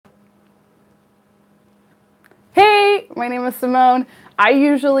My name is Simone. I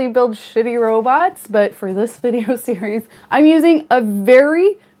usually build shitty robots, but for this video series, I'm using a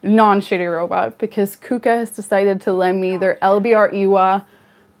very non-shitty robot because KUKA has decided to lend me their lbr-iiwa.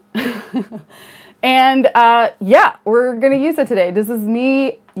 And yeah, we're gonna use it today. This is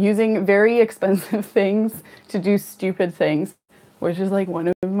me using very expensive things to do stupid things, which is like one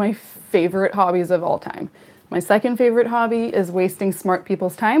of my favorite hobbies of all time. My second favorite hobby is wasting smart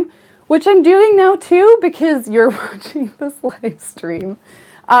people's time, which I'm doing now too because you're watching this live stream.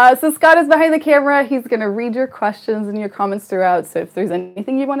 So Scott is behind the camera. He's gonna read your questions and your comments throughout. So if there's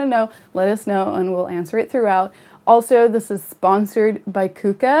anything you wanna know, let us know and we'll answer it throughout. Also, this is sponsored by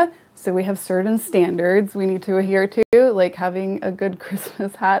KUKA. So we have certain standards we need to adhere to, like having a good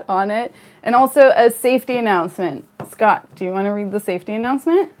Christmas hat on it. And also a safety announcement. Scott, do you want to read the safety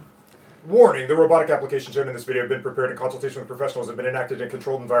announcement? Warning, the robotic applications shown in this video have been prepared in consultation with professionals and been enacted in a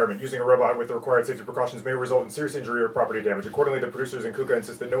controlled environment. Using a robot with the required safety precautions may result in serious injury or property damage. Accordingly, the producers and KUKA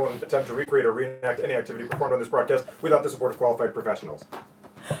insist that no one attempt to recreate or reenact any activity performed on this broadcast without the support of qualified professionals.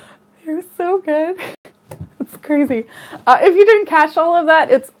 You're so good. It's crazy. If you didn't catch all of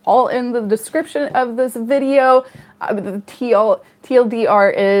that, it's all in the description of this video. The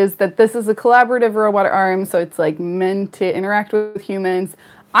TLDR is that this is a collaborative robot arm, so it's like meant to interact with humans.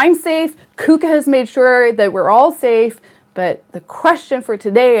 I'm safe. KUKA has made sure that we're all safe, but the question for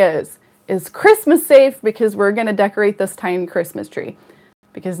today is Christmas safe? Because we're going to decorate this tiny Christmas tree.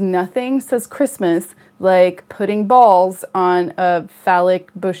 Because nothing says Christmas like putting balls on a phallic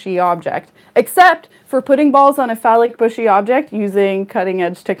bushy object, except for putting balls on a phallic bushy object using cutting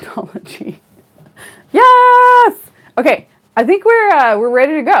edge technology. Yes! Okay, I think we're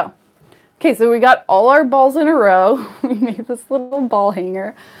ready to go. Okay, so we got all our balls in a row. We made this little ball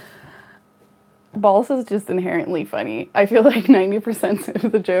hanger. Balls is just inherently funny. I feel like 90%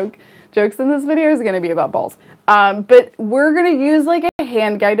 of the jokes in this video is going to be about balls. But we're going to use like a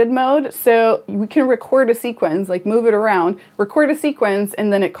hand-guided mode, so we can record a sequence, like move it around, record a sequence,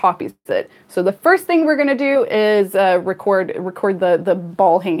 and then it copies it. So the first thing we're going to do is record the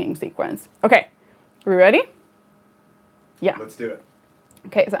ball hanging sequence. Okay, are we ready? Yeah. Let's do it.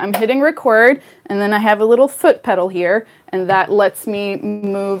 Okay, so I'm hitting record, and then I have a little foot pedal here, and that lets me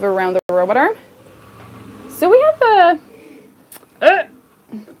move around the robot arm. So we have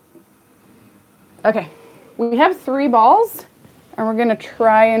okay, we have 3 balls, and we're gonna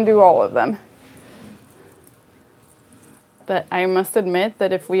try and do all of them. But I must admit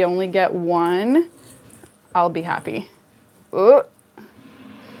that if we only get 1, I'll be happy. Ooh.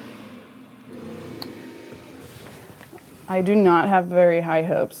 I do not have very high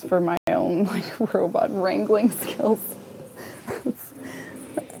hopes for my own like robot wrangling skills. That's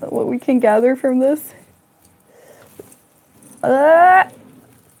what we can gather from this.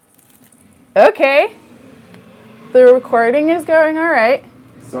 Okay. The recording is going all right.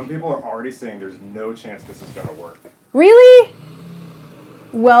 Some people are already saying there's no chance this is going to work. Really?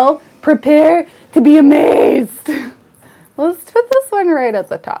 Well, prepare to be amazed. Let's put this one right at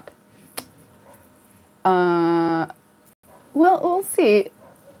the top. Well, we'll see.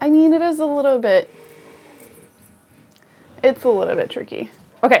 I mean, it's a little bit tricky.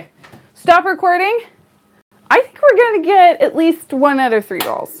 Okay, stop recording. I think we're going to get at least 1 out of 3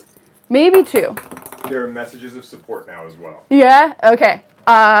 balls. Maybe 2. There are messages of support now as well. Yeah? Okay.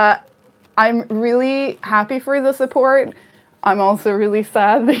 I'm really happy for the support. I'm also really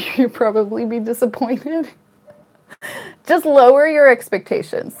sad that you'll probably be disappointed. Just lower your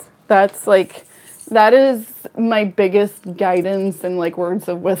expectations. That is my biggest guidance and like words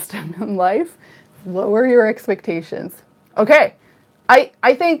of wisdom in life. Lower your expectations. Okay. I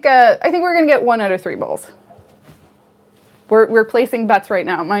think we're gonna get 1 out of 3 balls. We're placing bets right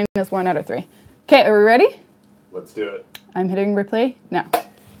now. Mine is 1 out of 3. Okay, are we ready? Let's do it. I'm hitting replay now.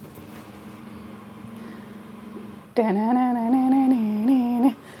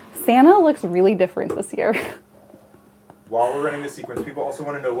 Santa looks really different this year. While we're running this sequence, people also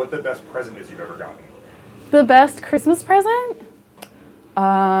want to know what the best present is you've ever gotten. The best Christmas present?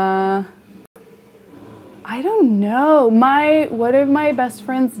 I don't know. One of my best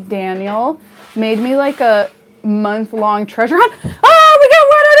friends, Daniel, made me like a month-long treasure hunt. Oh, we got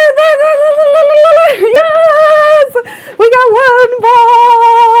 1 out of 3! Yes! We got 1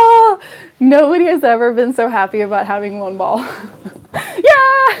 ball! Nobody has ever been so happy about having 1 ball.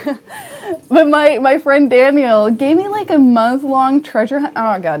 Yeah! But my friend Daniel gave me like a month-long treasure hunt.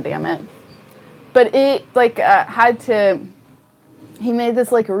 Oh, god damn it. But it like he made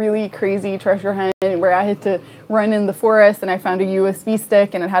this like really crazy treasure hunt where I had to run in the forest and I found a USB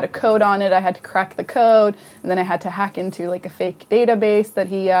stick and it had a code on it. I had to crack the code and then I had to hack into like a fake database that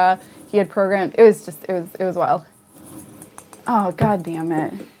he had programmed. It was wild. Oh, god damn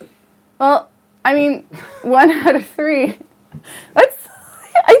it. Well, I mean, 1 out of 3. That's,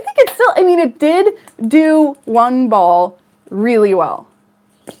 I think it's still, I mean, it did do one ball really well.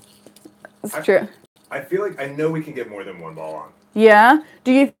 It's true. I feel like I know we can get more than one ball on. Yeah?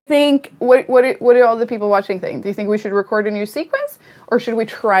 Do you think, what do all the people watching think? Do you think we should record a new sequence, or should we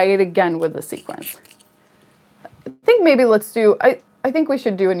try it again with the sequence? I think maybe let's do, I think we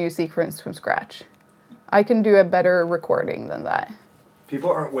should do a new sequence from scratch. I can do a better recording than that. People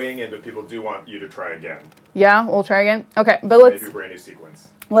aren't weighing in, but people do want you to try again. Yeah, we'll try again. Okay, but let's... Maybe a brand new sequence.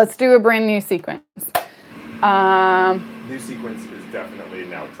 Let's do a brand new sequence. New sequence is definitely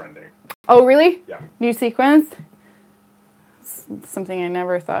now trending. Oh, really? Yeah. New sequence? It's something I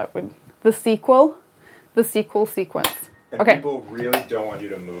never thought would... The sequel? The sequel sequence. And okay. People really don't want you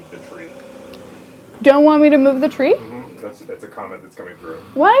to move the tree. Don't want me to move the tree? Mm-hmm. That's a comment that's coming through.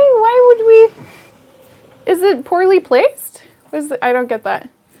 Why would we... Is it poorly placed? I don't get that.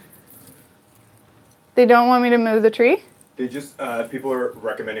 They don't want me to move the tree? They just, people are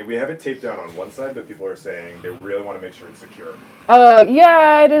recommending, we have it taped down on one side, but people are saying they really want to make sure it's secure.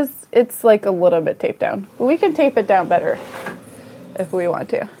 Yeah, it is. It's like a little bit taped down. But we can tape it down better if we want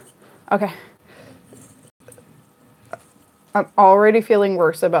to. Okay. I'm already feeling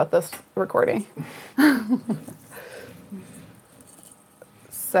worse about this recording.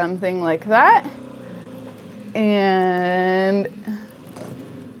 Something like that. And...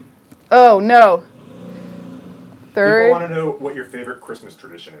 Oh, no. Third. People want to know what your favorite Christmas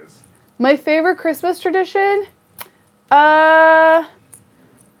tradition is. My favorite Christmas tradition? I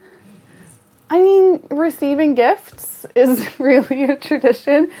mean, receiving gifts is really a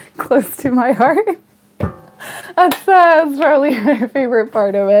tradition close to my heart. That's probably my favorite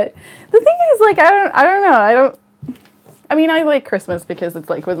part of it. The thing is, like, I don't know. I mean, I like Christmas because it's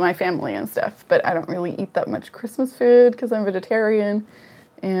like with my family and stuff, but I don't really eat that much Christmas food because I'm vegetarian.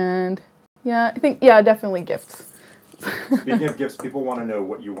 And yeah, I think, yeah, definitely gifts. Speaking of gifts, people want to know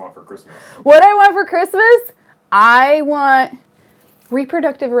what you want for Christmas. What I want for Christmas? I want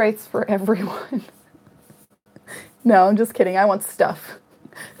reproductive rights for everyone. No, I'm just kidding. I want stuff.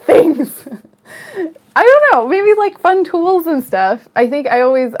 Things. I don't know. Maybe like fun tools and stuff. I think I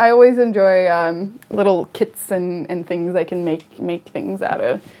always enjoy little kits and things I can make things out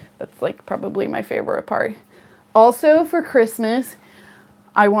of. That's like probably my favorite part. Also for Christmas,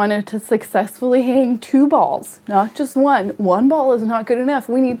 I wanted to successfully hang 2 balls, not just one. 1 ball is not good enough.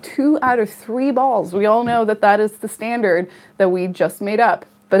 We need 2 out of 3 balls. We all know that is the standard that we just made up,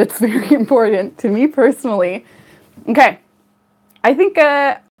 but it's very important to me personally. Okay, I think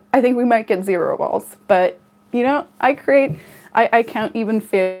we might get 0 balls, but you know, I count even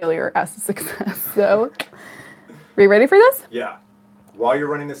failure as a success. So, are you ready for this? Yeah. While you're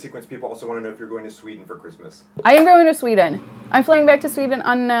running the sequence, people also want to know if you're going to Sweden for Christmas. I am going to Sweden. I'm flying back to Sweden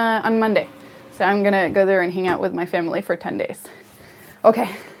on Monday. So I'm going to go there and hang out with my family for 10 days. Okay.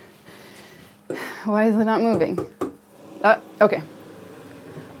 Why is it not moving? Okay.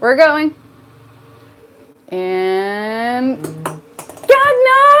 We're going. And... God,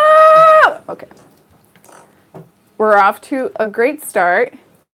 no! Okay. We're off to a great start.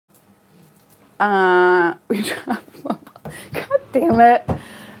 We dropped... God damn it.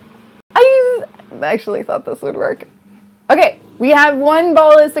 I actually thought this would work. Okay, we have 1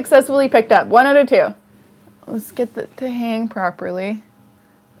 ball is successfully picked up. 1 out of 2. Let's get it to hang properly.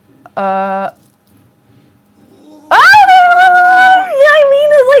 Yeah, I mean,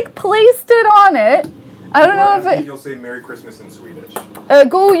 it like placed it on it. I don't know if it... You'll say Merry Christmas in Swedish.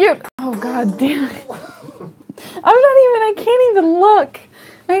 Go you... Oh, god damn it. I can't even look.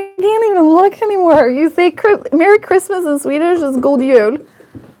 I can't even look anymore. You say Merry Christmas in Swedish is God jul.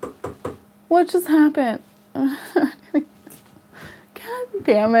 What just happened? God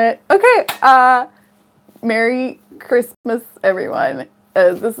damn it. Okay. Merry Christmas, everyone.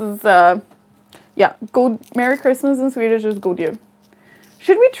 This is, yeah, Merry Christmas in Swedish is God jul.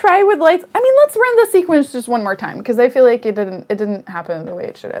 Should we try with lights? I mean, let's run the sequence just one more time because I feel like it didn't happen the way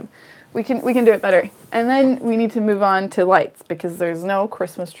it should have. We can do it better. And then we need to move on to lights because there's no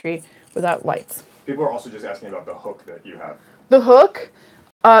Christmas tree without lights. People are also just asking about the hook that you have. The hook?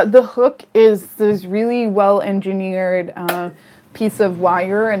 The hook is this really well-engineered piece of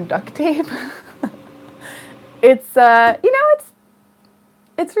wire and duct tape. It's, you know,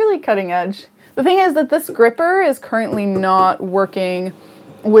 it's really cutting edge. The thing is that this gripper is currently not working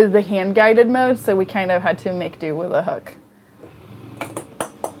with the hand-guided mode, so we kind of had to make do with a hook.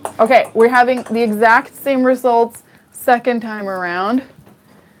 Okay, we're having the exact same results second time around.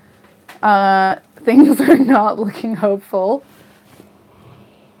 Things are not looking hopeful.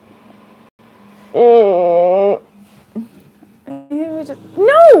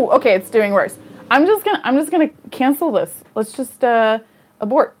 okay, it's doing worse. I'm just gonna cancel this. Let's just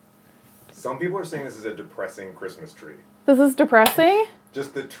abort. Some people are saying this is a depressing Christmas tree. This is depressing?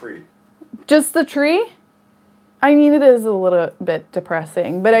 Just the tree. Just the tree? I mean, it is a little bit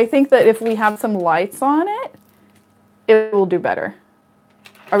depressing, but I think that if we have some lights on it, it will do better.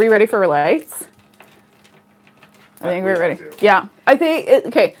 Are we ready for lights? I think we're ready. Yeah, I think,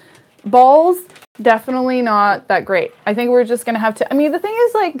 okay, balls, definitely not that great. I think we're just going to have to, I mean, the thing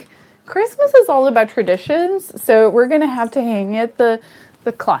is, like, Christmas is all about traditions, so we're going to have to hang it the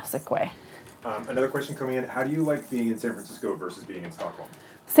classic way. Another question coming in, how do you like being in San Francisco versus being in Stockholm?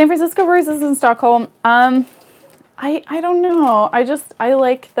 San Francisco versus in Stockholm, I don't know. I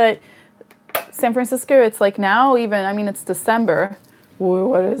like that San Francisco, it's like now even, I mean, it's December. Whoa,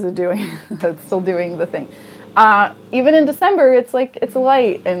 what is it doing? It's still doing the thing. Even in December, it's like, it's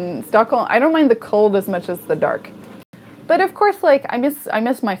light. And Stockholm, I don't mind the cold as much as the dark. But of course, like, I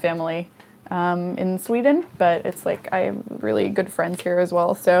miss my family in Sweden, but it's like, I have really good friends here as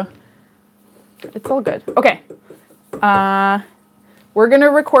well, so it's all good. Okay. We're going to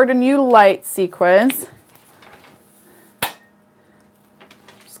record a new light sequence.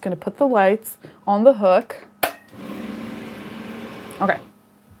 Just going to put the lights on the hook. Okay.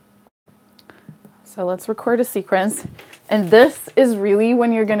 So let's record a sequence. And this is really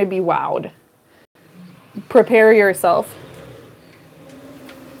when you're going to be wowed. Prepare yourself.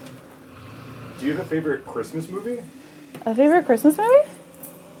 Do you have a favorite Christmas movie? A favorite Christmas movie?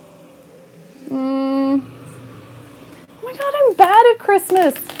 Oh my god, I'm bad at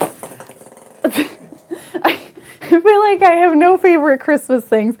Christmas. I feel like I have no favorite Christmas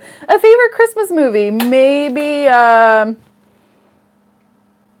things. A favorite Christmas movie? Maybe,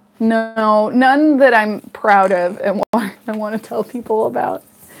 no, none that I'm proud of and I want to tell people about.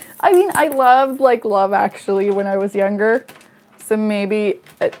 I mean, I loved, like, Love Actually when I was younger. So maybe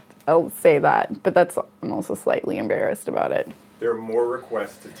I'll say that. But I'm also slightly embarrassed about it. There are more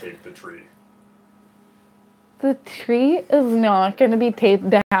requests to tape the tree. The tree is not going to be taped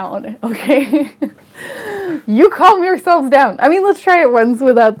down, okay? You calm yourselves down. I mean, let's try it once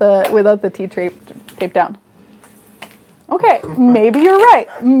without the T taped down. Okay, maybe you're right.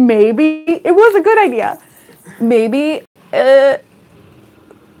 Maybe it was a good idea. Maybe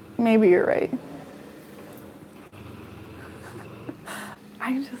you're right.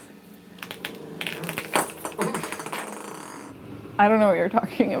 I don't know what you're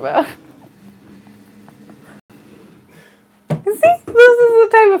talking about. See, this is the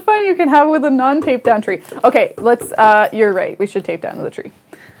type of fun you can have with a non-taped down tree. Okay, you're right. We should tape down the tree.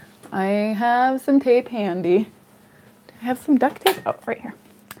 I have some tape handy. Do I have some duct tape? Oh, right here.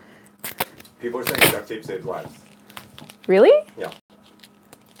 People are saying duct tape saves lives. Really? Yeah.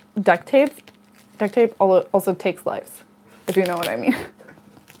 Duct tape also takes lives, if you know what I mean.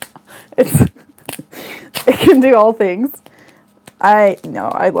 It can do all things. I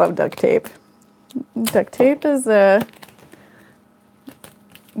love duct tape. Duct tape is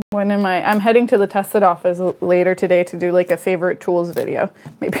I'm heading to the tested office later today to do like a favorite tools video.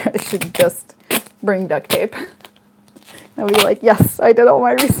 Maybe I should just bring duct tape. I'll be like, yes, I did all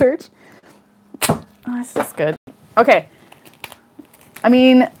my research. Oh, it's just good. Okay. I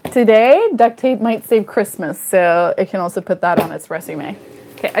mean, today, duct tape might save Christmas, so it can also put that on its resume.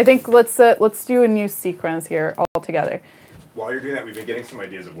 Okay, I think let's do a new sequence here all together. While you're doing that, we've been getting some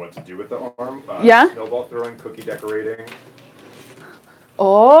ideas of what to do with the arm. Yeah? Snowball throwing, cookie decorating.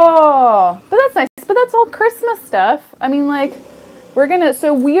 Oh, but that's nice. But that's all Christmas stuff. I mean, like,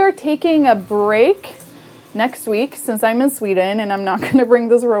 so we are taking a break next week since I'm in Sweden and I'm not going to bring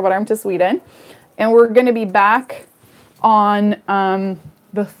this robot arm to Sweden. And we're going to be back on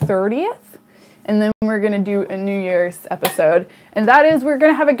the 30th. And then we're going to do a New Year's episode. And that is, we're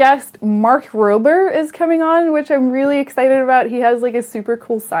going to have a guest. Mark Rober is coming on, which I'm really excited about. He has like a super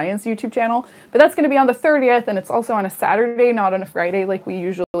cool science YouTube channel. But that's going to be on the 30th. And it's also on a Saturday, not on a Friday like we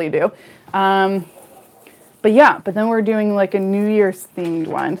usually do. But yeah, but then we're doing like a New Year's themed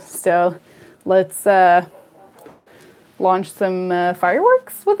one. So let's launch some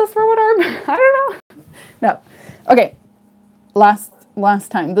fireworks with this robot arm. I don't know. No. Okay. Last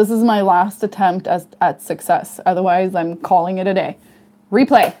time. This is my last attempt at success. Otherwise, I'm calling it a day.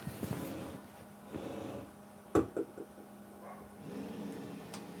 Replay.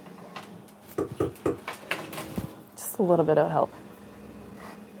 Just a little bit of help.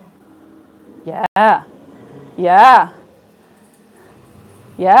 Yeah. Yeah.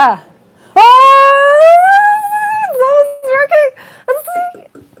 Yeah. Oh! That was working! Let's see!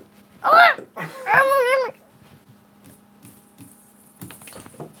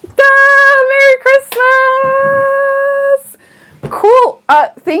 Merry Christmas! Cool.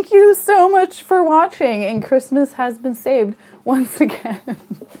 thank you so much for watching, and Christmas has been saved once again.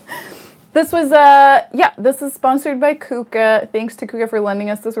 This was, this is sponsored by KUKA. Thanks to KUKA for lending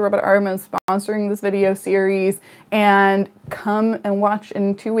us this robot arm and sponsoring this video series. And come and watch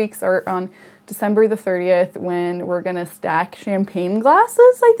in 2 weeks or on December the 30th when we're going to stack champagne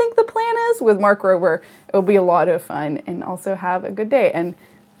glasses, I think the plan is, with Mark Rober. It'll be a lot of fun. And also have a good day and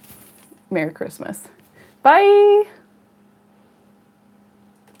Merry Christmas. Bye!